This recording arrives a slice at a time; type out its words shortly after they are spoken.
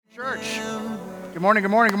Church. Good morning,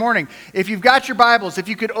 good morning, good morning. If you've got your Bibles, if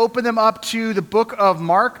you could open them up to the book of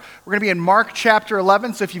Mark. We're going to be in Mark chapter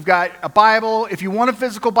 11. So if you've got a Bible, if you want a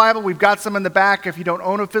physical Bible, we've got some in the back. If you don't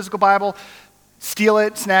own a physical Bible, steal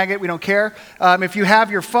it, snag it, we don't care. If you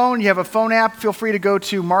have your phone, you have a phone app, feel free to go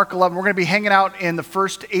to Mark 11. We're going to be hanging out in the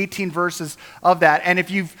first 18 verses of that. And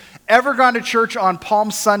if you've ever gone to church on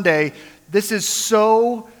Palm Sunday, this is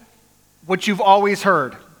so what you've always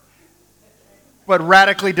heard, but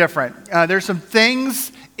radically different. There's some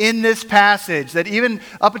things in this passage that even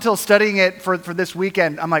up until studying it for this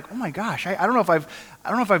weekend, I'm like, oh my gosh, I don't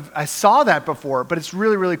know if I saw that before, but it's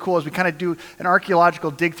really, really cool as we kind of do an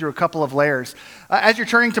archaeological dig through a couple of layers. As you're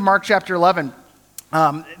turning to Mark chapter 11,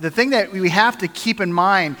 the thing that we have to keep in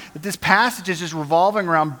mind that this passage is just revolving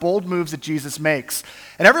around bold moves that Jesus makes.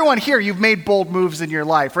 And everyone here, you've made bold moves in your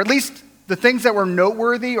life, or at least the things that were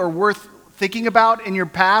noteworthy or worth thinking about in your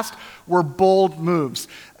past were bold moves.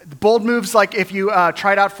 Bold moves like if you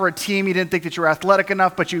tried out for a team, you didn't think that you were athletic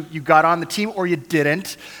enough, but you got on the team, or you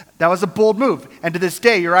didn't. That was a bold move. And to this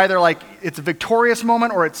day, you're either like, it's a victorious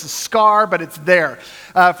moment or it's a scar, but it's there.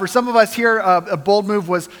 For some of us here, a bold move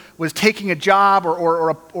was taking a job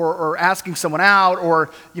or asking someone out, or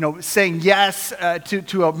saying yes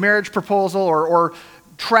to a marriage proposal, or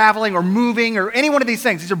traveling or moving, or any one of these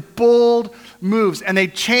things. These are bold moves, and they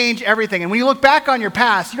change everything. And when you look back on your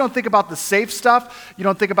past, you don't think about the safe stuff. You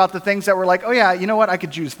don't think about the things that were like, oh yeah, you know what, I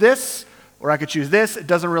could choose this, or I could choose this. It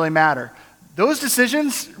doesn't really matter. Those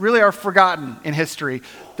decisions really are forgotten in history.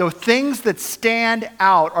 The things that stand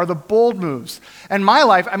out are the bold moves. And my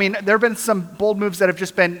life, there have been some bold moves that have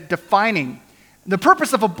just been defining. The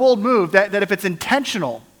purpose of a bold move, that if it's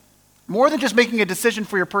intentional, more than just making a decision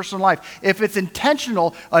for your personal life, if it's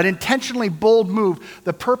intentional, an intentionally bold move,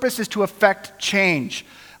 the purpose is to affect change.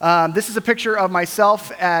 This is a picture of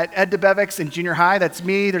myself at Ed DeBevick's in junior high. That's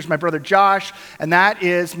me. There's my brother Josh, and that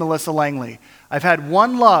is Melissa Langley. I've had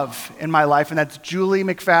one love in my life, and that's Julie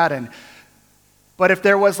McFadden. But if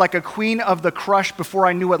there was like a queen of the crush before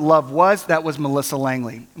I knew what love was, that was Melissa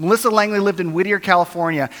Langley. Melissa Langley lived in Whittier,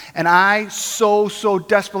 California, and I so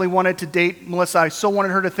desperately wanted to date Melissa. I so wanted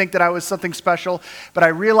her to think that I was something special, but I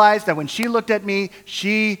realized that when she looked at me,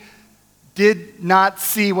 she did not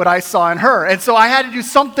see what I saw in her. And so I had to do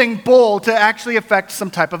something bold to actually affect some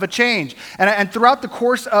type of a change. And throughout the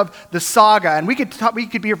course of the saga, and we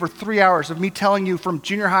could be here for 3 hours of me telling you from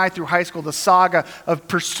junior high through high school, the saga of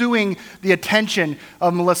pursuing the attention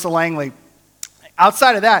of Melissa Langley.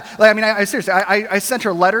 Outside of that, seriously, I sent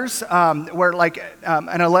her letters and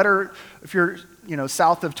a letter, if you're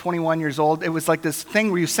south of 21 years old, it was like this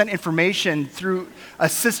thing where you sent information through a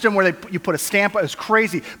system where you put a stamp. It was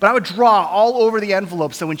crazy. But I would draw all over the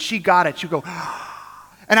envelope, so when she got it, she'd go,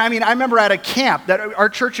 and I remember at a camp that our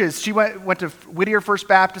churches, she went to Whittier First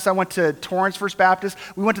Baptist, I went to Torrance First Baptist,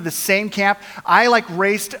 we went to the same camp. I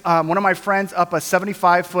raced one of my friends up a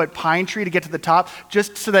 75-foot pine tree to get to the top,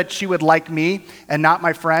 just so that she would like me and not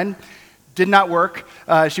my friend. Did not work.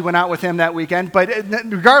 She went out with him that weekend. But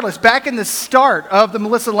regardless, back in the start of the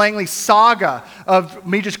Melissa Langley saga of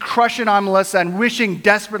me just crushing on Melissa and wishing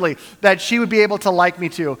desperately that she would be able to like me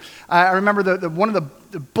too, I remember one of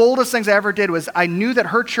the boldest things I ever did was I knew that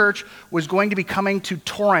her church was going to be coming to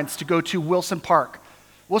Torrance to go to Wilson Park.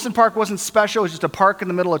 Wilson Park wasn't special. It was just a park in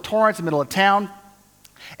the middle of Torrance, in the middle of town.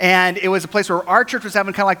 And it was a place where our church was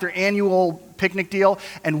having kind of like their annual picnic deal,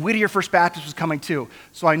 and Whittier First Baptist was coming too.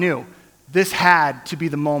 So I knew this had to be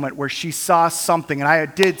the moment where she saw something, and I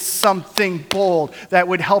did something bold that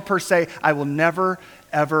would help her say, I will never,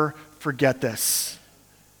 ever forget this.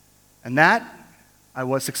 And that I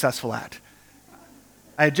was successful at.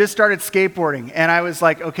 I had just started skateboarding, and I was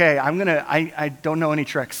like, okay, I don't know any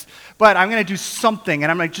tricks, but I'm going to do something.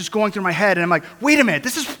 And I'm just going through my head, and I'm like, wait a minute,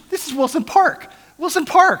 this is Wilson Park. Wilson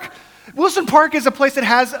Park. Wilson Park is a place that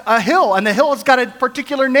has a hill, and the hill has got a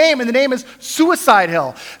particular name, and the name is Suicide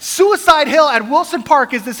Hill. Suicide Hill at Wilson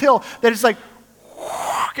Park is this hill that is like,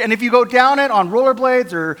 and if you go down it on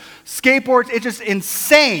rollerblades or skateboards, it's just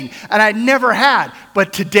insane. And I never had,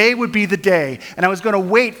 but today would be the day. And I was going to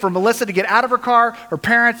wait for Melissa to get out of her car, her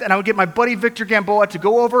parents, and I would get my buddy Victor Gamboa to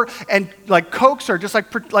go over and coax her, just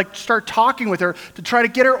start talking with her to try to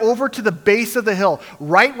get her over to the base of the hill,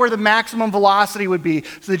 right where the maximum velocity would be,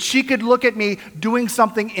 so that she could look at me doing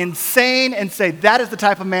something insane and say, that is the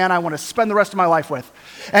type of man I want to spend the rest of my life with.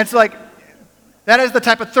 And it's that is the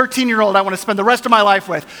type of 13-year-old I want to spend the rest of my life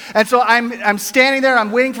with. And so I'm standing there,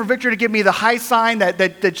 I'm waiting for Victor to give me the high sign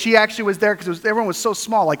that she actually was there, because everyone was so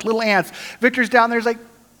small, like little ants. Victor's down there, he's like,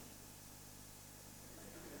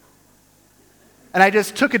 and I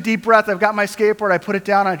just took a deep breath. I've got my skateboard, I put it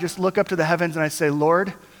down, and I just look up to the heavens and I say,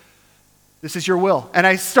 Lord, This is your will. And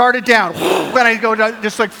I started down, and I go down,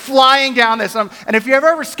 just like flying down this. And if you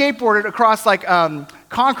ever skateboarded across like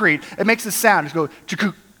concrete, it makes this sound. Just go,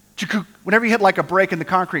 chikook, chikook. Whenever you hit like a break in the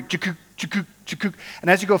concrete, chikook, chikook, chikook. And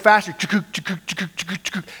as you go faster, chikook, chikook, chikook, chikook,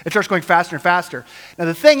 chikook, it starts going faster and faster. Now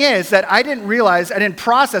the thing is that I didn't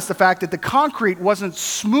process the fact that the concrete wasn't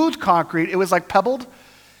smooth concrete. It was like pebbled.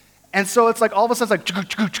 And so it's like all of a sudden it's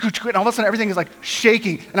like, and all of a sudden everything is like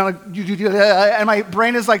shaking. And I'm like, and my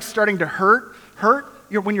brain is like starting to hurt.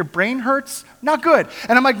 When your brain hurts, not good.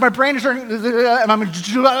 And I'm like, my brain is starting, and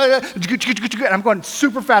I'm going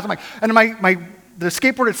super fast. I'm like, and the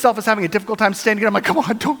skateboard itself is having a difficult time staying together. I'm like, come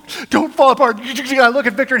on, don't fall apart. I look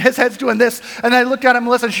at Victor and his head's doing this. And I look down at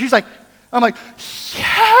Melissa and she's like, I'm like,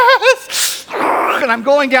 yes. And I'm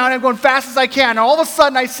going down, I'm going fast as I can. And all of a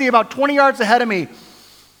sudden I see about 20 yards ahead of me,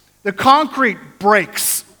 the concrete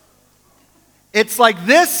breaks. It's like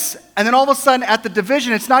this, and then all of a sudden at the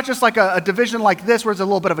division, it's not just like a division like this where there's a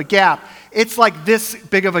little bit of a gap. It's like this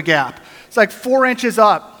big of a gap. It's like 4 inches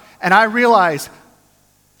up, and I realize,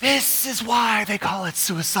 this is why they call it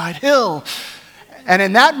Suicide Hill. And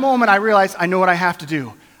in that moment, I realized I know what I have to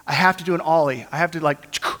do. I have to do an ollie. I have to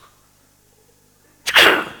like,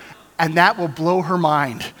 and that will blow her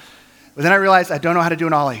mind. But then I realized I don't know how to do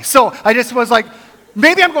an ollie. So I just was like,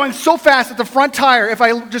 maybe I'm going so fast that the front tire, if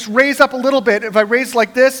I just raise up a little bit, if I raise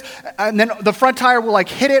like this, and then the front tire will like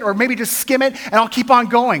hit it or maybe just skim it, and I'll keep on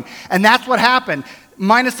going. And that's what happened,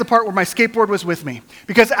 minus the part where my skateboard was with me.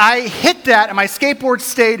 Because I hit that, and my skateboard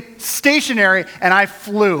stayed stationary, and I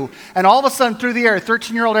flew. And all of a sudden, through the air,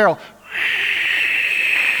 13-year-old Errol,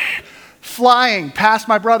 flying past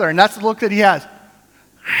my brother, and that's the look that he has.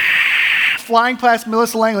 Flying past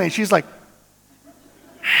Melissa Langley, and she's like,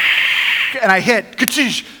 and I hit,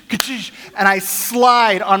 ka-chish, ka-chish, and I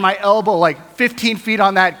slide on my elbow like 15 feet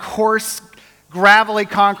on that coarse, gravelly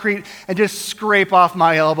concrete and just scrape off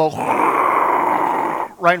my elbow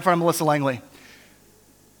right in front of Melissa Langley.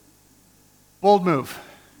 Bold move.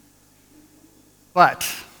 But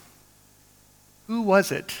who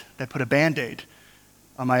was it that put a Band-Aid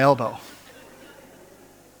on my elbow?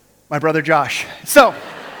 My brother Josh. So,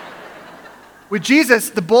 with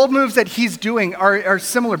Jesus, the bold moves that he's doing are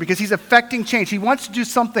similar because he's affecting change. He wants to do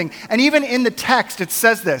something. And even in the text, it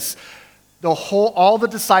says this. All the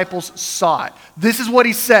disciples saw it. This is what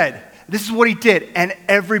he said. This is what he did. And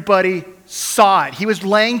everybody saw it. He was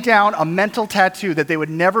laying down a mental tattoo that they would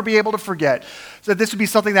never be able to forget. So this would be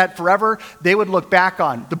something that forever they would look back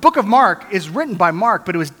on. The book of Mark is written by Mark,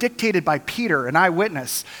 but it was dictated by Peter, an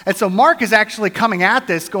eyewitness. And so Mark is actually coming at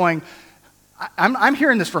this going, I'm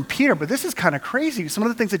hearing this from Peter, but this is kind of crazy, some of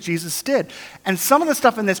the things that Jesus did. And some of the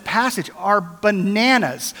stuff in this passage are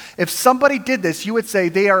bananas. If somebody did this, you would say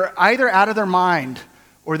they are either out of their mind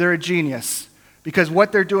or they're a genius because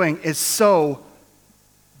what they're doing is so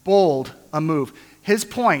bold a move. His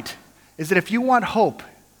point is that if you want hope,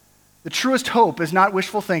 the truest hope is not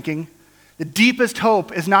wishful thinking. The deepest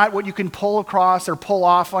hope is not what you can pull across or pull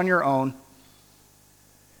off on your own.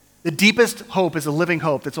 The deepest hope is a living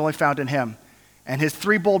hope that's only found in him. And his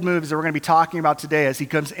 3 bold moves that we're going to be talking about today as he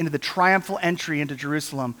comes into the triumphal entry into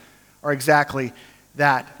Jerusalem are exactly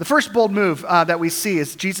that. The first bold move that we see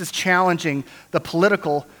is Jesus challenging the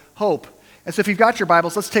political hope. And so if you've got your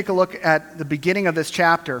Bibles, let's take a look at the beginning of this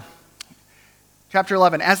chapter. Chapter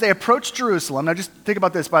 11. As they approach Jerusalem, now just think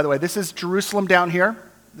about this, by the way. This is Jerusalem down here.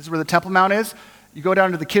 This is where the Temple Mount is. You go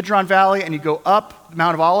down to the Kidron Valley and you go up the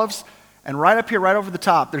Mount of Olives. And right up here, right over the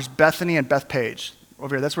top, there's Bethany and Bethpage.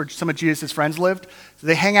 Over here, that's where some of Jesus' friends lived. So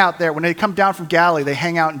they hang out there. When they come down from Galilee, they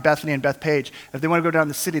hang out in Bethany and Bethpage. If they want to go down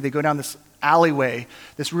the city, they go down this alleyway,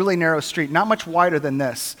 this really narrow street, not much wider than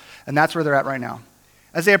this. And that's where they're at right now.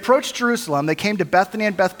 As they approached Jerusalem, they came to Bethany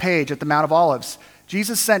and Bethpage at the Mount of Olives.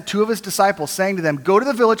 Jesus sent 2 of his disciples, saying to them, "Go to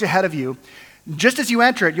the village ahead of you. Just as you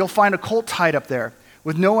enter it, you'll find a colt tied up there,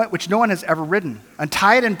 which no one has ever ridden.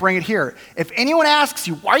 Untie it and bring it here. If anyone asks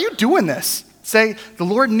you, 'Why are you doing this?' say, 'The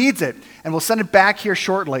Lord needs it, and we'll send it back here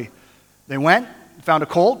shortly.'" They went, found a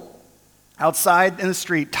colt outside in the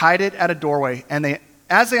street, tied it at a doorway, and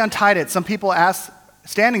as they untied it, some people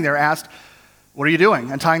standing there asked, "What are you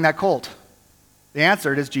doing, untying that colt?" They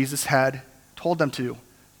answered as Jesus had told them to,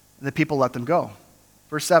 and the people let them go.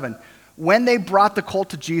 Verse 7, when they brought the colt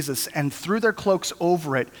to Jesus and threw their cloaks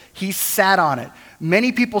over it, he sat on it.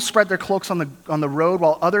 Many people spread their cloaks on the road,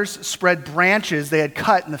 while others spread branches they had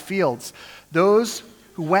cut in the fields. Those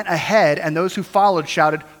who went ahead and those who followed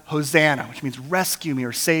shouted, "Hosanna," which means rescue me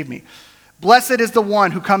or save me. "Blessed is the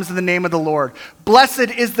one who comes in the name of the Lord.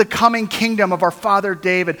 Blessed is the coming kingdom of our father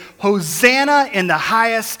David. Hosanna in the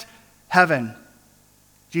highest heaven."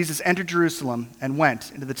 Jesus entered Jerusalem and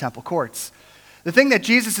went into the temple courts. The thing that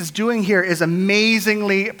Jesus is doing here is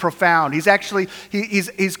amazingly profound. He's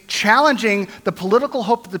challenging the political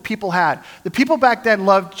hope that the people had. The people back then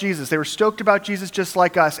loved Jesus. They were stoked about Jesus just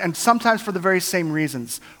like us, and sometimes for the very same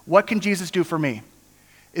reasons. What can Jesus do for me?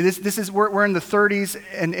 We're in the 30s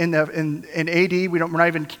in AD. We're not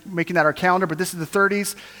even making that our calendar, but this is the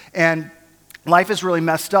 30s, and life is really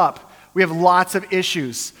messed up. We have lots of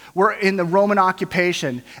issues. We're in the Roman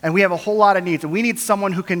occupation, and we have a whole lot of needs. And we need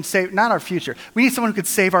someone who can save, not our future, we need someone who could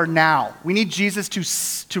save our now. We need Jesus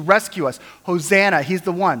to rescue us. Hosanna, he's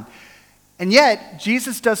the one. And yet,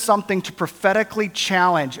 Jesus does something to prophetically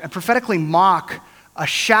challenge and prophetically mock a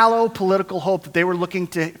shallow political hope that they were looking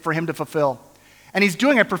for him to fulfill. And he's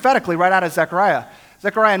doing it prophetically right out of Zechariah.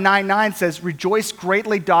 Zechariah 9:9 says, "Rejoice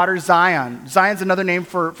greatly, daughter Zion." Zion's another name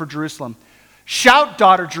for Jerusalem. "Shout,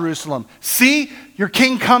 daughter Jerusalem. See, your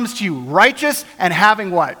king comes to you, righteous and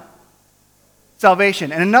having" what?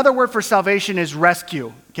 Salvation. And another word for salvation is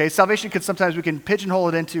rescue. Okay, salvation sometimes we can pigeonhole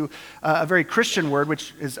it into a very Christian word,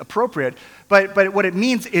 which is appropriate. But what it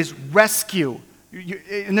means is rescue.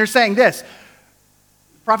 And they're saying this.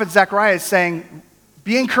 Prophet Zechariah is saying,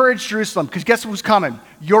 be encouraged, Jerusalem, because guess who's coming?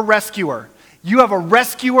 Your rescuer. You have a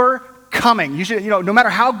rescuer coming. You should, no matter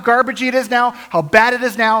how garbagey it is now, how bad it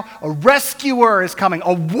is now, a rescuer is coming.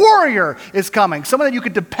 A warrior is coming. Someone that you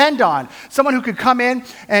could depend on. Someone who could come in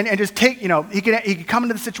and just take, he could come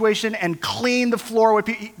into the situation and clean the floor with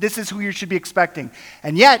people. This is who you should be expecting.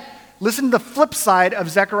 And yet, listen to the flip side of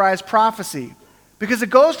Zechariah's prophecy. Because it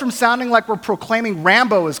goes from sounding like we're proclaiming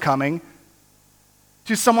Rambo is coming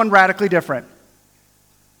to someone radically different.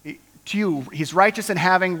 To you, he's righteous and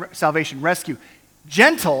having salvation, rescue.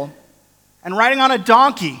 Gentle and riding on a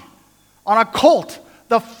donkey, on a colt,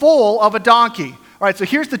 the foal of a donkey. All right, so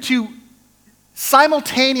here's the two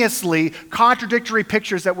simultaneously contradictory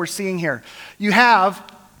pictures that we're seeing here. You have,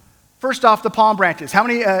 first off, the palm branches. How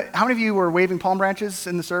many of you were waving palm branches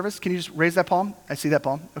in the service? Can you just raise that palm? I see that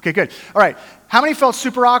palm. Okay, good. All right, how many felt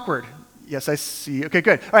super awkward? Yes, I see. Okay,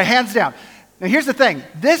 good. All right, hands down. Now here's the thing.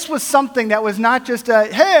 This was something that was not just a,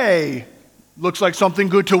 hey, looks like something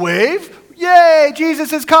good to wave. Yay,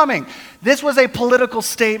 Jesus is coming. This was a political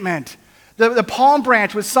statement. The palm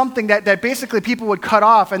branch was something that basically people would cut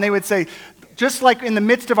off, and they would say, just like in the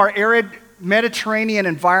midst of our arid Mediterranean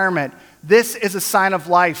environment, this is a sign of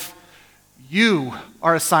life. You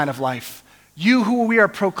are a sign of life. You who we are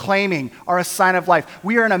proclaiming are a sign of life.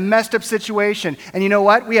 We are in a messed up situation, and you know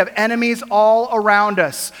what? We have enemies all around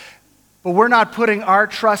us. But we're not putting our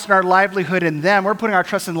trust and our livelihood in them. We're putting our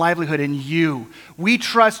trust and livelihood in you. We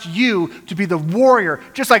trust you to be the warrior,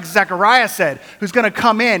 just like Zechariah said, who's going to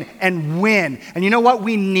come in and win. And you know what?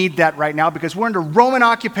 We need that right now because we're under Roman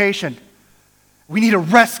occupation. We need a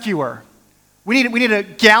rescuer. We need a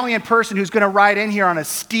gallant person who's going to ride in here on a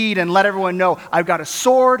steed and let everyone know, I've got a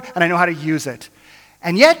sword and I know how to use it.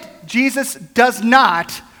 And yet, Jesus does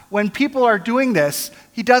not, when people are doing this,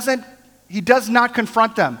 he does not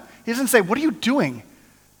confront them. He doesn't say, what are you doing?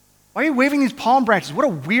 Why are you waving these palm branches? What a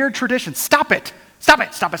weird tradition. Stop it. Stop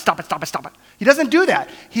it. Stop it. Stop it. Stop it. Stop it. He doesn't do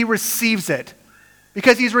that. He receives it.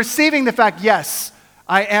 Because he's receiving the fact, yes,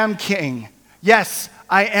 I am king. Yes,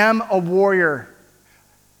 I am a warrior.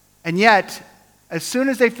 And yet, as soon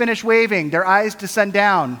as they finish waving, their eyes descend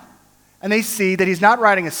down. And they see that he's not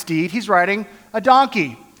riding a steed. He's riding a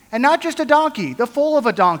donkey. And not just a donkey, the foal of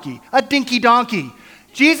a donkey, a dinky donkey.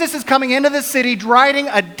 Jesus is coming into the city riding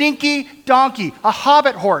a dinky donkey, a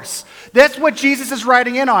hobbit horse. That's what Jesus is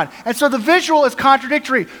riding in on. And so the visual is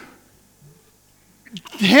contradictory.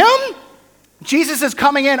 Him? Jesus is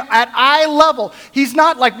coming in at eye level. He's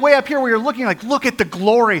not like way up here where you're looking like, look at the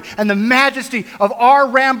glory and the majesty of our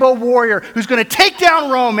Rambo warrior who's going to take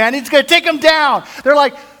down Rome, man. He's going to take him down. They're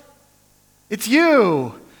like, it's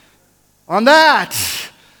you on that.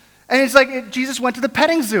 And it's like Jesus went to the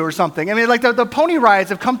petting zoo or something. I mean, like the pony rides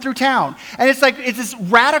have come through town. And it's like, it's this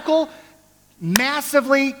radical,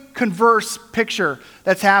 massively converse picture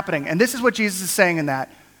that's happening. And this is what Jesus is saying in that.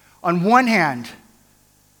 On one hand,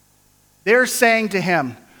 they're saying to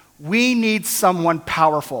him, we need someone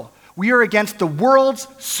powerful. We are against the world's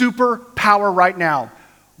superpower right now.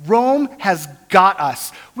 Rome has got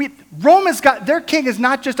us. Rome has got, their king is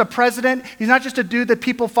not just a president. He's not just a dude that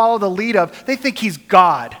people follow the lead of. They think he's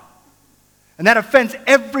God. And that offends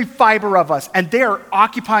every fiber of us. And they are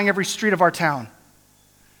occupying every street of our town.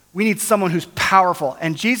 We need someone who's powerful.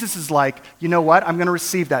 And Jesus is like, you know what? I'm going to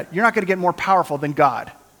receive that. You're not going to get more powerful than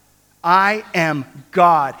God. I am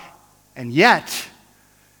God. And yet,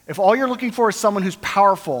 if all you're looking for is someone who's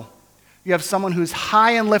powerful, you have someone who's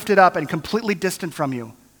high and lifted up and completely distant from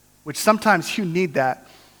you, which sometimes you need that.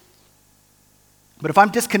 But if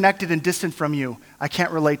I'm disconnected and distant from you, I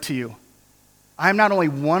can't relate to you. I'm not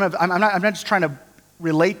just trying to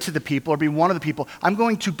relate to the people or be one of the people. I'm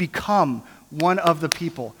going to become one of the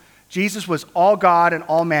people. Jesus was all God and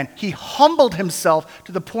all man. He humbled himself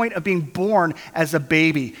to the point of being born as a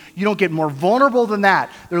baby. You don't get more vulnerable than that.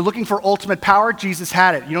 They're looking for ultimate power. Jesus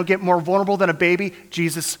had it. You don't get more vulnerable than a baby.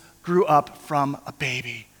 Jesus grew up from a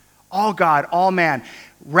baby. All God, all man.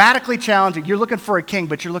 Radically challenging. You're looking for a king,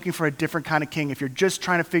 but you're looking for a different kind of king if you're just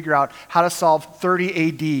trying to figure out how to solve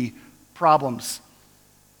 30 AD problems.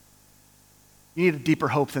 You need a deeper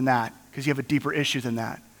hope than that because you have a deeper issue than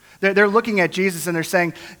that. They're looking at Jesus and they're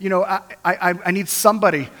saying, I need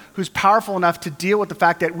somebody who's powerful enough to deal with the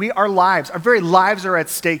fact that our very lives are at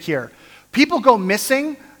stake here. People go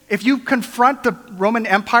missing. If you confront the Roman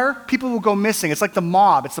Empire, people will go missing. It's like the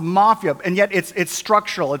mob, it's the mafia, and yet it's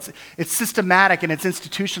structural, it's systematic, and it's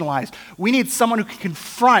institutionalized. We need someone who can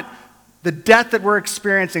confront the death that we're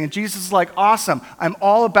experiencing. And Jesus is like, awesome, I'm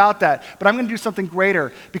all about that. But I'm going to do something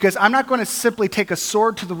greater because I'm not going to simply take a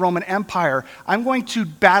sword to the Roman Empire. I'm going to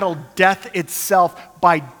battle death itself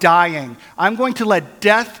by dying. I'm going to let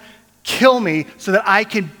death kill me so that I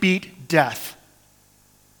can beat death.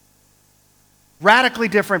 Radically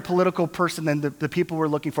different political person than the people we're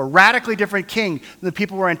looking for. Radically different king than the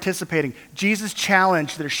people we're anticipating. Jesus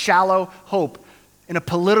challenged their shallow hope in a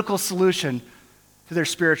political solution to their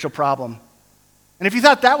spiritual problem. And if you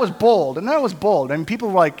thought that was bold, and that was bold, I mean, people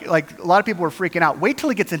were like a lot of people were freaking out. Wait till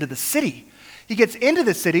he gets into the city. He gets into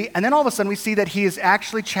the city, and then all of a sudden we see that he is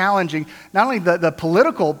actually challenging not only the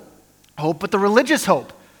political hope, but the religious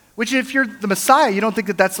hope, which if you're the Messiah, you don't think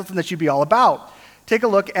that that's something that you'd be all about. Take a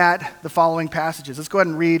look at the following passages. Let's go ahead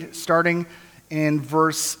and read starting in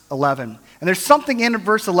verse 11. And there's something in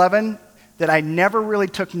verse 11 that I never really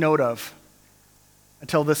took note of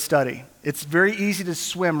until this study. It's very easy to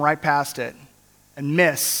swim right past it and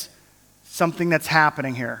miss something that's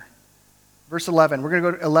happening here. Verse 11. We're going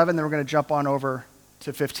to go to 11, then we're going to jump on over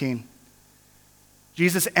to 15.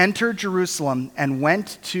 Jesus entered Jerusalem and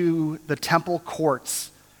went to the temple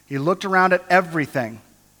courts. He looked around at everything.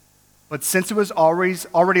 But since it was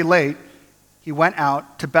already late, he went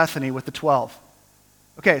out to Bethany with the 12.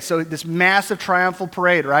 Okay, so this massive triumphal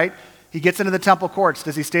parade, right? He gets into the temple courts.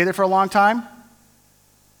 Does he stay there for a long time?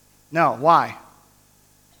 No. Why?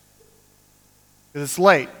 Because it's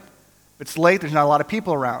late. If it's late, there's not a lot of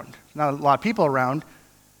people around. There's not a lot of people around.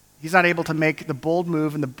 He's not able to make the bold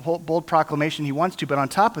move and the bold proclamation he wants to, but on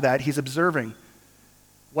top of that, he's observing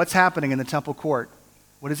what's happening in the temple court.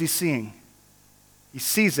 What is he seeing? He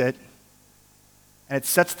sees it, and it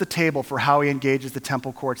sets the table for how he engages the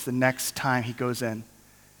temple courts the next time he goes in.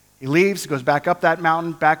 He leaves, goes back up that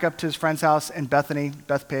mountain, back up to his friend's house in Bethany,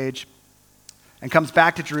 Bethpage, and comes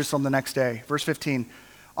back to Jerusalem the next day. Verse 15,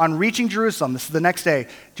 on reaching Jerusalem, this is the next day,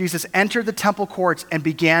 Jesus entered the temple courts and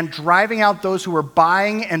began driving out those who were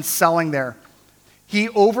buying and selling there. He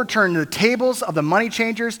overturned the tables of the money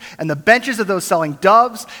changers and the benches of those selling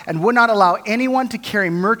doves and would not allow anyone to carry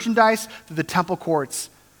merchandise through the temple courts.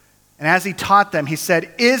 And as he taught them, he said,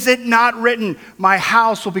 "Is it not written, my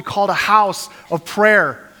house will be called a house of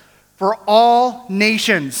prayer for all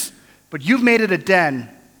nations, but you've made it a den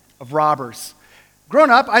of robbers." Growing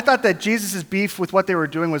up, I thought that Jesus' beef with what they were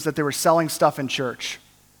doing was that they were selling stuff in church.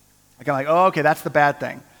 I'm like, oh, okay, that's the bad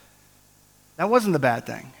thing. That wasn't the bad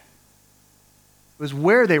thing. It was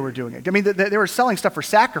where they were doing it. I mean, they were selling stuff for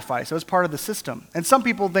sacrifice. It was part of the system. And some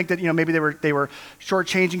people think that, maybe they were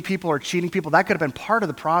shortchanging people or cheating people. That could have been part of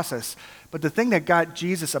the process. But the thing that got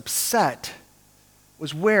Jesus upset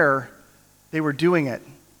was where they were doing it.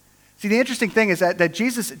 See, the interesting thing is that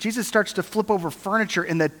Jesus starts to flip over furniture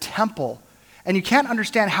in the temple. And you can't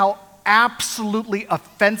understand how absolutely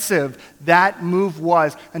offensive that move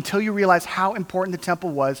was until you realize how important the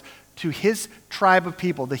temple was to his tribe of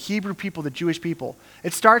people, the Hebrew people, the Jewish people.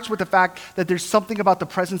 It starts with the fact that there's something about the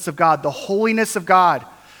presence of God, the holiness of God,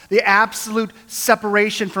 the absolute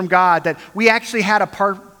separation from God, that we actually had a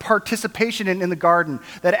participation in the garden,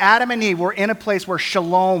 that Adam and Eve were in a place where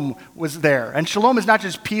shalom was there. And shalom is not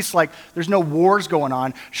just peace, like there's no wars going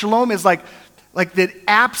on. Shalom is like the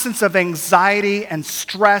absence of anxiety and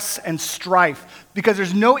stress and strife, because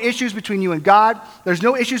there's no issues between you and God, there's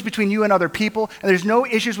no issues between you and other people, and there's no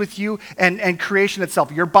issues with you and creation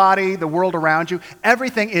itself, your body, the world around you.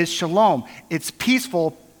 Everything is shalom. It's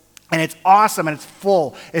peaceful, and it's awesome, and it's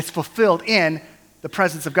full. It's fulfilled in the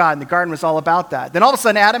presence of God, and the garden was all about that. Then all of a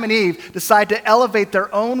sudden, Adam and Eve decide to elevate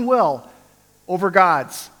their own will over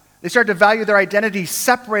God's. They start to value their identity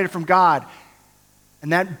separated from God,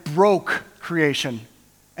 and that broke creation,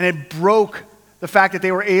 and it broke the fact that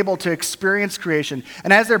they were able to experience creation.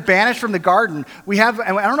 And as they're banished from the garden, we have,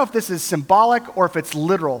 and I don't know if this is symbolic or if it's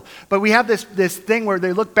literal, but we have this thing where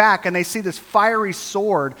they look back and they see this fiery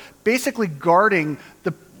sword basically guarding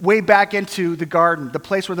the way back into the garden, the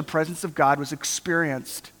place where the presence of God was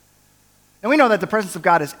experienced. And we know that the presence of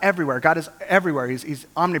God is everywhere. God is everywhere. He's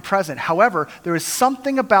omnipresent. However, there is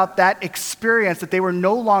something about that experience that they were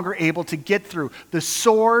no longer able to get through. The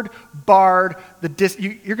sword barred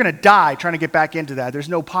you're going to die trying to get back into that. There's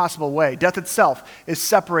no possible way. Death itself is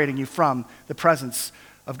separating you from the presence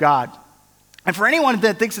of God. And for anyone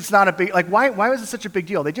that thinks it's not a big, like, why was it such a big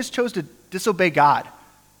deal? They just chose to disobey God.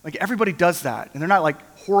 Like, everybody does that. And they're not like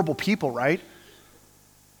horrible people, right?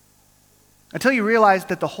 Until you realize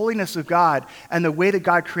that the holiness of God and the way that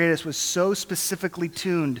God created us was so specifically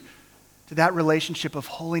tuned to that relationship of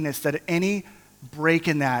holiness that any break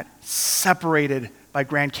in that separated by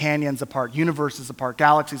Grand Canyons apart, universes apart,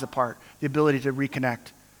 galaxies apart, the ability to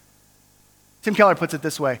reconnect. Tim Keller puts it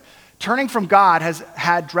this way: turning from God has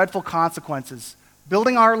had dreadful consequences.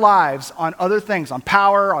 Building our lives on other things, on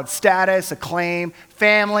power, on status, acclaim,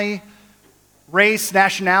 family, race,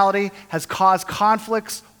 nationality, has caused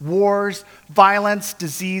conflicts, wars, violence,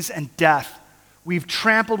 disease, and death. We've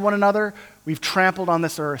trampled one another. We've trampled on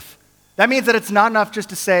this earth. That means that it's not enough just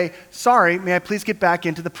to say, sorry, may I please get back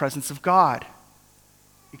into the presence of God.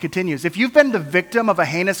 He continues, if you've been the victim of a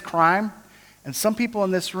heinous crime, and some people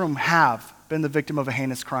in this room have been the victim of a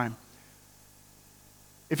heinous crime,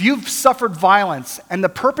 if you've suffered violence and the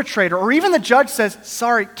perpetrator or even the judge says,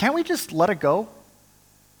 sorry, can't we just let it go?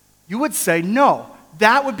 You would say, no,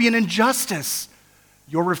 that would be an injustice.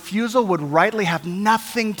 Your refusal would rightly have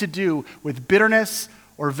nothing to do with bitterness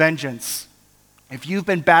or vengeance. If you've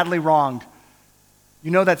been badly wronged,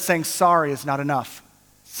 you know that saying sorry is not enough.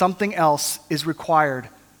 Something else is required.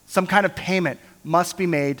 Some kind of payment must be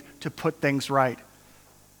made to put things right.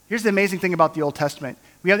 Here's the amazing thing about the Old Testament.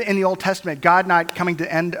 We have in the Old Testament, God not coming to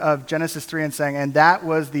the end of Genesis 3 and saying, and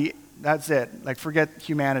that's it. Like, forget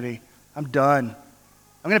humanity. I'm done.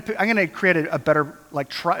 I'm going to create a better,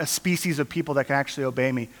 a species of people that can actually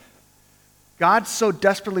obey me. God so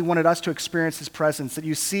desperately wanted us to experience his presence that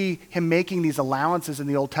you see him making these allowances in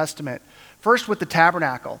the Old Testament. First with the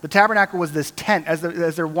tabernacle. The tabernacle was this tent as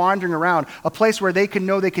they're wandering around, a place where they can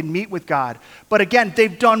know they can meet with God. But again,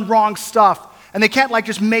 they've done wrong stuff. And they can't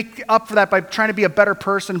just make up for that by trying to be a better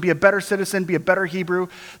person, be a better citizen, be a better Hebrew.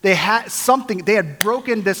 They had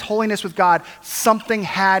broken this holiness with God. Something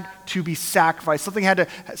had to be sacrificed. Something had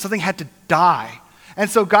to die. And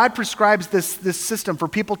so God prescribes this system for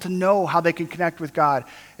people to know how they can connect with God.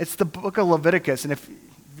 It's the book of Leviticus. And if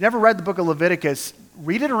you've never read the book of Leviticus,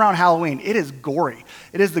 read it around Halloween. It is gory.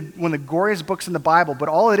 It is one of the goriest books in the Bible. But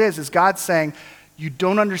all it is God saying, you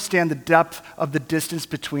don't understand the depth of the distance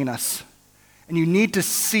between us. And you need to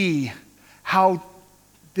see how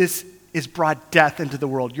this is brought death into the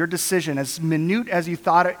world. Your decision, as minute as you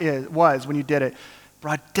thought it was when you did it,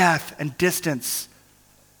 brought death and distance.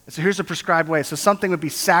 And so here's a prescribed way. So something would be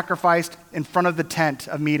sacrificed in front of the tent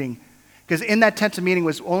of meeting. Because in that tent of meeting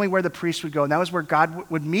was only where the priest would go. And that was where God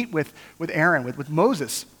would meet with Aaron, with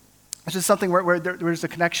Moses. This is something where there was a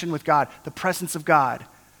connection with God. The presence of God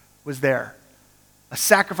was there. A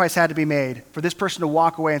sacrifice had to be made for this person to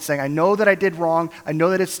walk away and saying, I know that I did wrong. I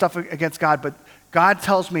know that it's stuff against God, but God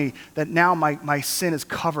tells me that now my sin is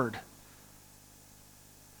covered.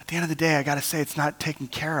 At the end of the day, I got to say it's not taken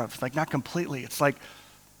care of. It's not completely. It's like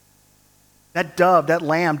that dove, that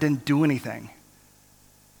lamb didn't do anything.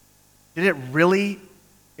 Did it really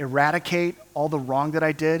eradicate all the wrong that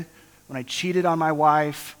I did when I cheated on my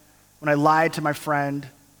wife, when I lied to my friend?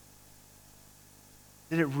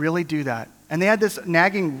 Did it really do that? And they had this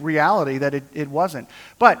nagging reality that it wasn't.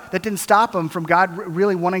 But that didn't stop them from God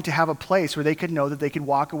really wanting to have a place where they could know that they could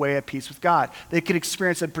walk away at peace with God. They could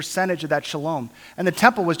experience a percentage of that shalom. And the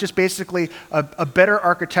temple was just basically a better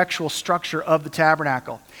architectural structure of the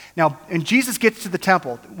tabernacle. Now, when Jesus gets to the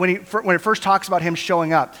temple, when it first talks about him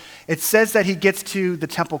showing up, it says that he gets to the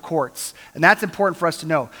temple courts. And that's important for us to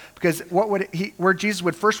know. Because where Jesus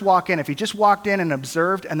would first walk in, if he just walked in and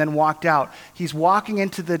observed and then walked out, he's walking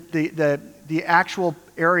into the actual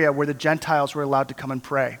area where the Gentiles were allowed to come and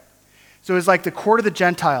pray. So it was like the court of the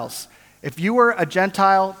Gentiles. If you were a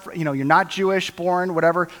Gentile, you're not Jewish, born,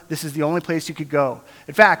 whatever, this is the only place you could go.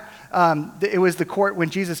 In fact, it was the court,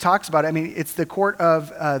 when Jesus talks about it, it's the court of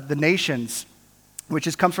the nations.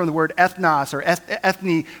 comes from the word ethnos, or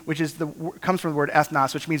ethne, comes from the word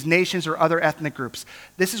ethnos, which means nations or other ethnic groups.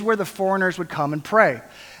 This is where the foreigners would come and pray.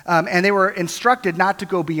 And they were instructed not to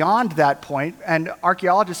go beyond that point, and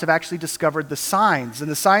archaeologists have actually discovered the signs. And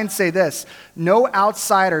the signs say this: no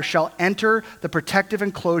outsider shall enter the protective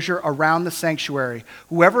enclosure around the sanctuary.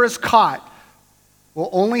 Whoever is caught will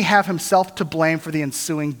only have himself to blame for the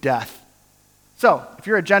ensuing death. So, if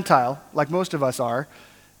you're a Gentile, like most of us are,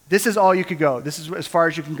 this is all you could go. This is as far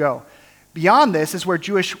as you can go. Beyond this is where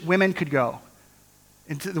Jewish women could go,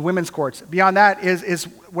 into the women's courts. Beyond that is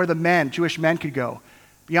where the Jewish men could go.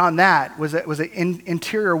 Beyond that was an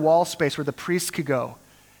interior wall space where the priests could go.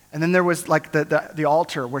 And then there was like the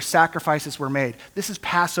altar where sacrifices were made. This is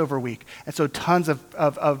Passover week, and so tons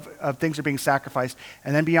of things are being sacrificed.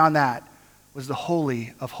 And then beyond that was the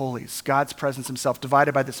Holy of Holies, God's presence himself,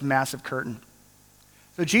 divided by this massive curtain.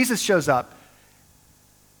 So Jesus shows up,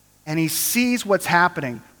 and he sees what's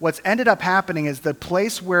happening. What's ended up happening is the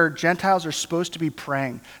place where Gentiles are supposed to be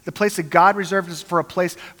praying, the place that God reserved for a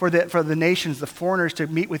place for the nations, the foreigners, to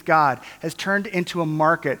meet with God, has turned into a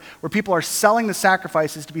market where people are selling the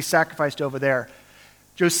sacrifices to be sacrificed over there.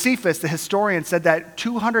 Josephus, the historian, said that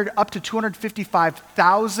up to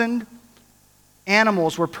 255,000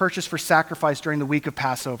 animals were purchased for sacrifice during the week of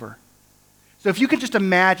Passover. So if you can just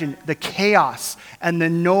imagine the chaos and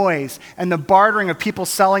the noise and the bartering of people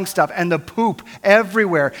selling stuff and the poop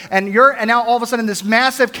everywhere, and now all of a sudden this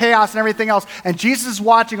massive chaos and everything else, and Jesus is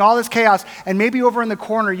watching all this chaos, and maybe over in the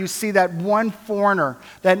corner you see that one foreigner,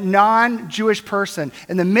 that non-Jewish person,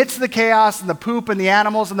 in the midst of the chaos and the poop and the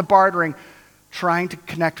animals and the bartering, trying to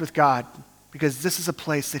connect with God, because this is a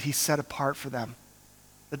place that he set apart for them,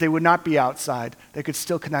 that they would not be outside, they could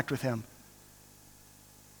still connect with him.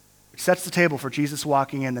 Which sets the table for Jesus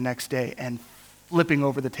walking in the next day and flipping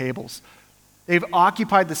over the tables. They've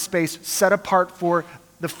occupied the space set apart for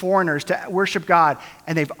the foreigners to worship God,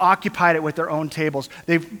 and they've occupied it with their own tables.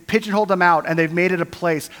 They've pigeonholed them out, and they've made it a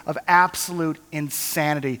place of absolute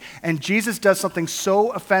insanity. And Jesus does something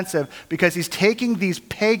so offensive because he's taking these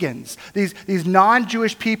pagans, these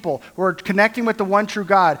non-Jewish people who are connecting with the one true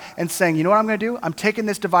God, and saying, you know what I'm going to do? I'm taking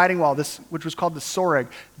this dividing wall, which was called the soreg.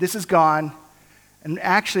 This is gone. And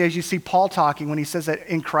actually, as you see Paul talking, when he says that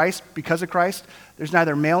in Christ, because of Christ, there's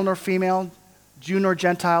neither male nor female, Jew nor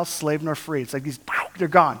Gentile, slave nor free. It's like they're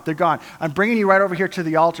gone. They're gone. I'm bringing you right over here to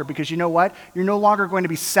the altar because you know what? You're no longer going to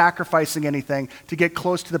be sacrificing anything to get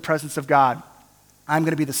close to the presence of God. I'm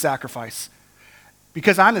going to be the sacrifice.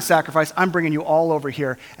 Because I'm the sacrifice, I'm bringing you all over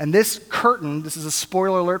here. And this curtain, this is a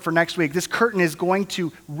spoiler alert for next week, this curtain is going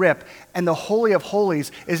to rip, and the Holy of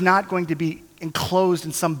Holies is not going to be enclosed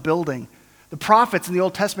in some building. The prophets in the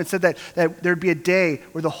Old Testament said that there'd be a day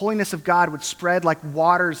where the holiness of God would spread like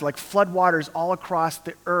waters, like flood waters all across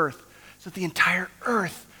the earth, so that the entire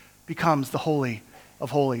earth becomes the Holy of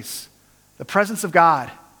Holies. The presence of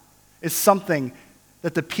God is something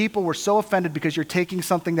that the people were so offended because you're taking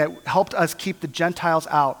something that helped us keep the Gentiles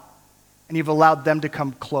out, and you've allowed them to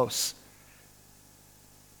come close.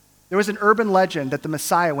 There was an urban legend that the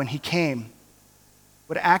Messiah, when he came,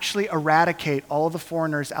 would actually eradicate all of the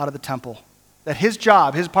foreigners out of the temple. That his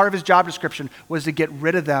job, part of his job description, was to get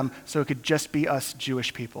rid of them so it could just be us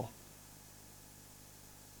Jewish people.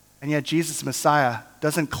 And yet Jesus, Messiah,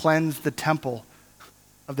 doesn't cleanse the temple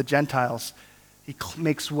of the Gentiles. He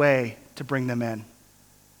makes way to bring them in.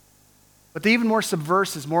 But the even more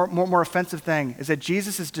subversive, more offensive thing is that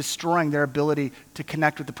Jesus is destroying their ability to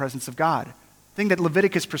connect with the presence of God. The thing that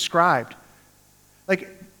Leviticus prescribed. Like,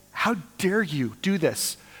 how dare you do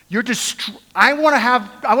this? I want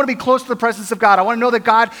to be close to the presence of God. I want to know that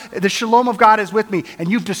God, the shalom of God is with me.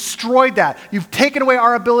 And you've destroyed that. You've taken away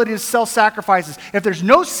our ability to sell sacrifices. If there's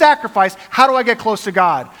no sacrifice, how do I get close to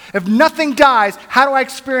God? If nothing dies, how do I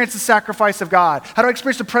experience the sacrifice of God? How do I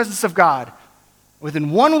experience the presence of God?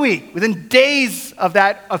 Within 1 week, within days of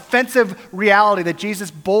that offensive reality that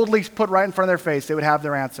Jesus boldly put right in front of their face, they would have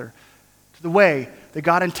their answer to the way that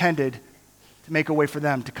God intended to make a way for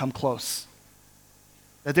them to come close.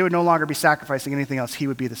 That they would no longer be sacrificing anything else. He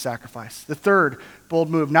would be the sacrifice. The third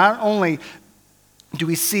bold move, not only do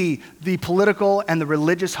we see the political and the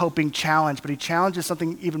religious hope being challenged, but he challenges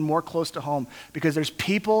something even more close to home, because there's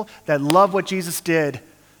people that love what Jesus did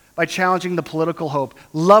by challenging the political hope,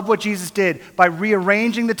 love what Jesus did by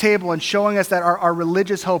rearranging the table and showing us that our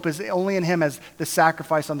religious hope is only in him as the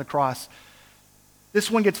sacrifice on the cross.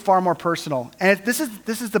 This one gets far more personal. And this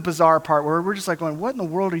is the bizarre part where we're just like going, what in the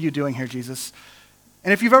world are you doing here, Jesus?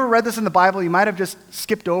 And if you've ever read this in the Bible, you might have just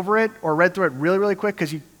skipped over it or read through it really, really quick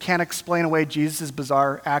because you can't explain away Jesus'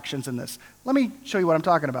 bizarre actions in this. Let me show you what I'm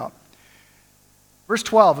talking about. Verse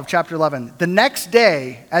 12 of chapter 11. The next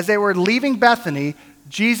day, as they were leaving Bethany,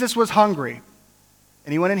 Jesus was hungry.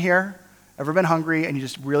 Anyone in here ever been hungry and you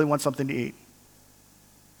just really want something to eat?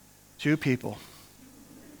 2 people.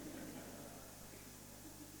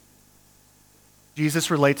 Jesus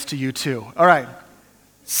relates to you too. All right.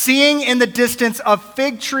 Seeing in the distance a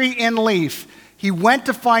fig tree in leaf, he went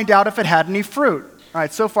to find out if it had any fruit. All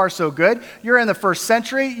right, so far so good. You're in the first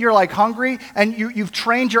century, you're like hungry, and you've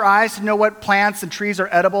trained your eyes to know what plants and trees are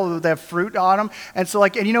edible, they have fruit on them. And so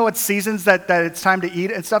and you know what seasons that it's time to eat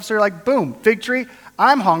and stuff. So you're like, boom, fig tree,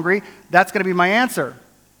 I'm hungry, that's going to be my answer.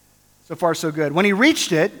 So far so good. When he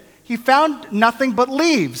reached it, he found nothing but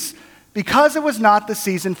leaves, because it was not the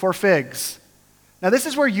season for figs. Now this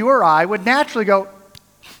is where you or I would naturally go,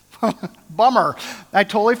 bummer. I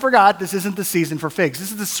totally forgot this isn't the season for figs.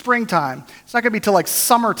 This is the springtime. It's not going to be till like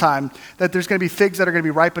summertime that there's going to be figs that are going to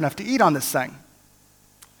be ripe enough to eat on this thing.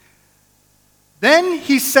 Then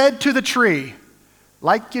he said to the tree,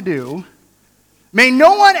 like you do, may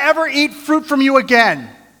no one ever eat fruit from you again.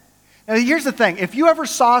 Now here's the thing. If you ever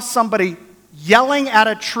saw somebody yelling at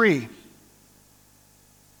a tree,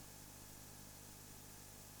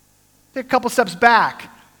 take a couple steps back,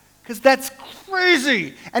 because that's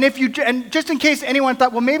crazy. And just in case anyone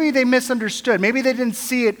thought, well, maybe they misunderstood, maybe they didn't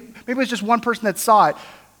see it, maybe it was just one person that saw it.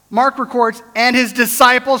 Mark records, and his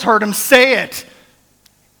disciples heard him say it.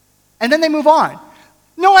 And then they move on.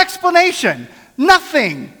 No explanation,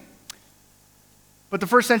 nothing. But the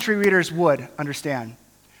first century readers would understand.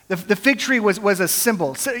 The fig tree was a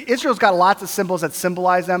symbol. Israel's got lots of symbols that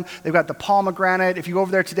symbolize them. They've got the pomegranate. If you go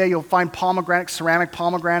over there today, you'll find ceramic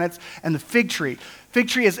pomegranates, and the fig tree. Fig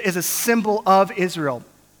tree is a symbol of Israel.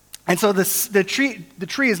 And so the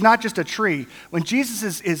tree is not just a tree. When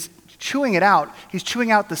Jesus is chewing it out, he's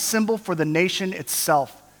chewing out the symbol for the nation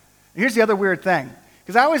itself. And here's the other weird thing,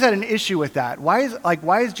 because I always had an issue with that. Why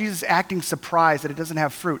is Jesus acting surprised that it doesn't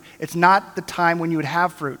have fruit? It's not the time when you would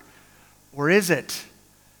have fruit. Or is it?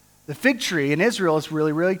 The fig tree in Israel is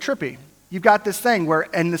really, really trippy. You've got this thing where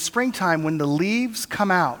in the springtime when the leaves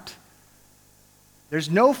come out, there's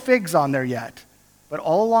no figs on there yet, but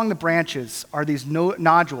all along the branches are these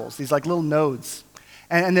nodules, these like little nodes.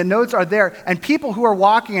 And the nodes are there. And people who are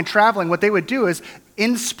walking and traveling, what they would do is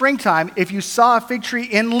in springtime, if you saw a fig tree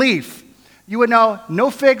in leaf, you would know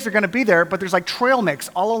no figs are going to be there, but there's like trail mix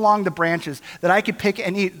all along the branches that I could pick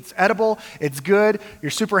and eat. It's edible, it's good.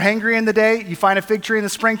 You're super hangry in the day, you find a fig tree in the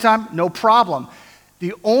springtime, no problem.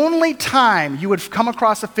 The only time you would come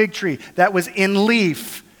across a fig tree that was in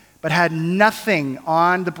leaf but had nothing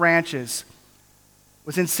on the branches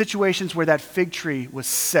was in situations where that fig tree was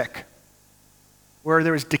sick, where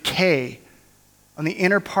there was decay on the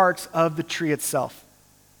inner parts of the tree itself.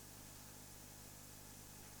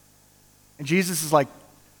 And Jesus is like,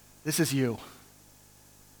 this is you. You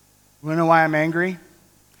want to know why I'm angry? You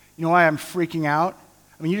know why I'm freaking out?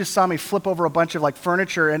 I mean, you just saw me flip over a bunch of like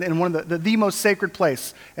furniture in one of the most sacred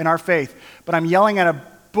place in our faith. But I'm yelling at a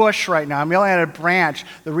bush right now. I'm yelling at a branch.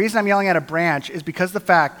 The reason I'm yelling at a branch is because of the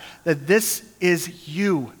fact that this is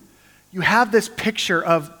you. You have this picture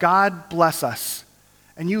of God bless us.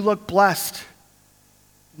 And you look blessed.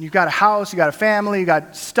 And you've got a house, you got a family, you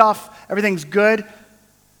got stuff, everything's good.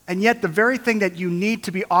 And yet the very thing that you need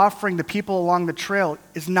to be offering the people along the trail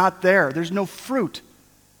is not there. There's no fruit.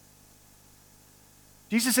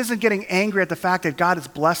 Jesus isn't getting angry at the fact that God has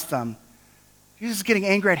blessed them. Jesus is getting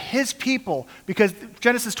angry at his people because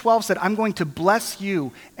Genesis 12 said, I'm going to bless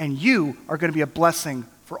you and you are going to be a blessing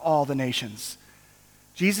for all the nations.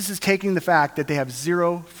 Jesus is taking the fact that they have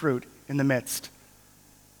zero fruit in the midst.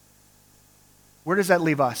 Where does that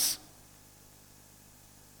leave us?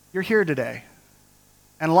 You're here today.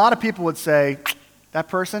 And a lot of people would say, that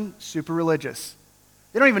person, super religious.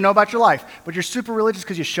 They don't even know about your life, but you're super religious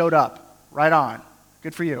because you showed up. Right on.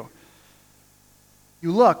 Good for you.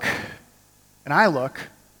 You look, and I look,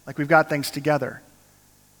 like we've got things together.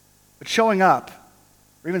 But showing up,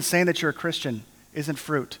 or even saying that you're a Christian, isn't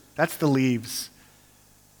fruit. That's the leaves.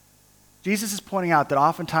 Jesus is pointing out that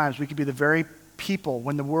oftentimes we could be the very people,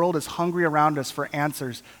 when the world is hungry around us for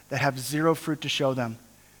answers, that have zero fruit to show them.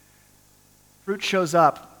 Fruit shows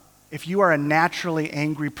up if you are a naturally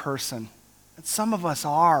angry person. And some of us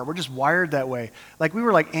are. We're just wired that way. Like we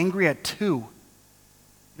were like angry at 2. You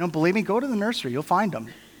don't believe me? Go to the nursery. You'll find them.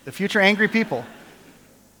 The future angry people.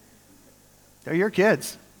 They're your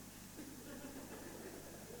kids.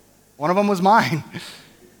 One of them was mine.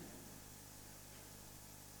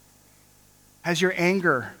 Has your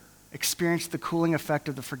anger experienced the cooling effect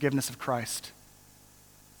of the forgiveness of Christ?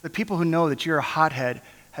 The people who know that you're a hothead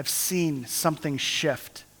have seen something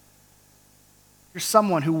shift. You're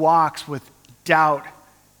someone who walks with doubt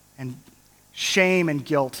and shame and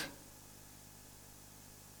guilt.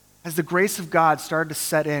 As the grace of God started to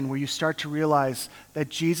set in, where you start to realize that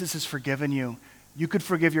Jesus has forgiven you, you could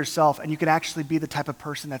forgive yourself, and you could actually be the type of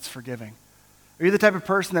person that's forgiving. Are you the type of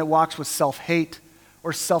person that walks with self-hate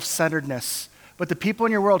or self-centeredness? But the people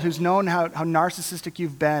in your world who's known how narcissistic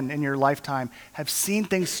you've been in your lifetime have seen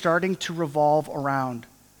things starting to revolve around.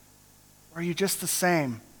 Or are you just the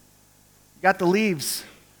same? You got the leaves,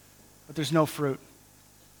 but there's no fruit.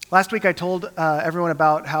 Last week I told everyone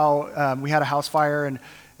about how we had a house fire, and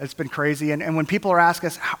it's been crazy. And when people are asking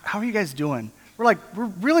us, how are you guys doing? We're like, we're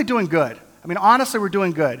really doing good. I mean, honestly, we're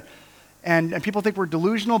doing good. And people think we're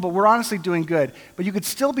delusional, but we're honestly doing good. But you could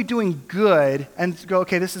still be doing good and go,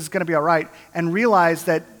 okay, this is going to be all right, and realize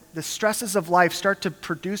that the stresses of life start to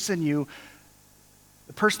produce in you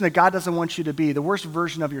the person that God doesn't want you to be, the worst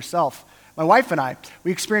version of yourself. My wife and I,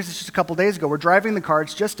 we experienced this just a couple days ago. We're driving the car,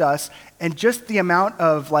 it's just us, and just the amount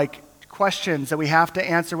of questions that we have to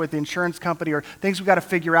answer with the insurance company or things we've got to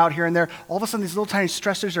figure out here and there, all of a sudden these little tiny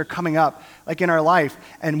stressors are coming up in our life,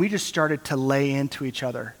 and we just started to lay into each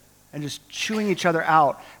other and just chewing each other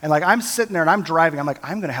out. And I'm sitting there and I'm driving, I'm like,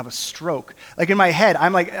 I'm going to have a stroke. In my head,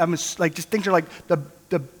 I'm just things are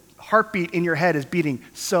the heartbeat in your head is beating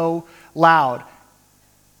so loud.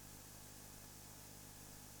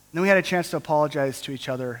 And then we had a chance to apologize to each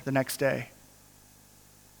other the next day.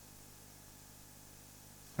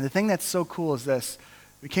 And the thing that's so cool is this.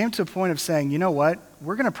 We came to a point of saying, you know what?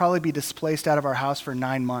 We're going to probably be displaced out of our house for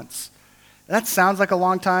 9 months. That sounds like a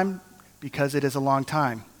long time because it is a long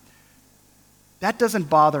time. That doesn't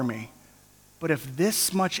bother me. But if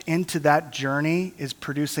this much into that journey is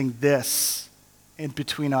producing this in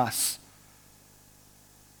between us,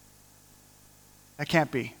 that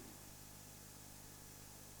can't be.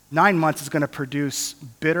 9 months is going to produce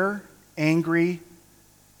bitter, angry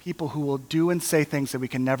people who will do and say things that we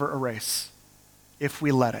can never erase if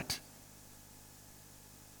we let it.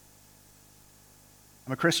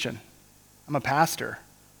 I'm a Christian. I'm a pastor.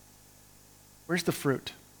 Where's the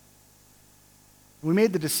fruit? We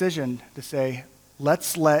made the decision to say,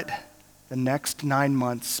 let's let the next 9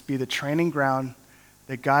 months be the training ground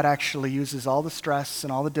that God actually uses all the stress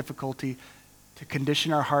and all the difficulty to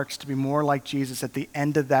condition our hearts to be more like Jesus at the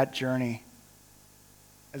end of that journey.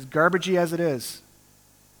 As garbagey as it is,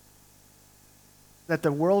 that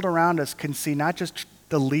the world around us can see not just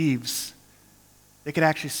the leaves, they can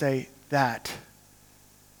actually say, that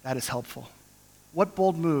is helpful. What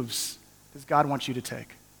bold moves does God want you to take?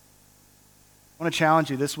 I want to challenge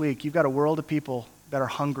you this week. You've got a world of people that are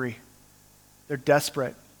hungry. They're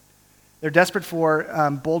desperate. They're desperate for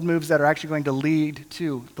bold moves that are actually going to lead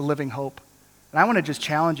to the living hope. And I want to just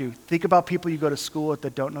challenge you. Think about people you go to school with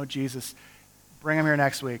that don't know Jesus. Bring them here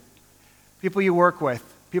next week. People you work with,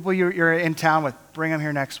 people you're in town with, bring them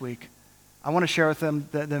here next week. I want to share with them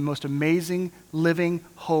the most amazing living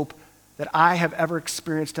hope that I have ever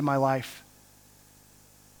experienced in my life.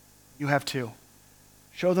 You have too.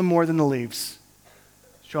 Show them more than the leaves.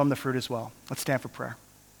 Show them the fruit as well. Let's stand for prayer.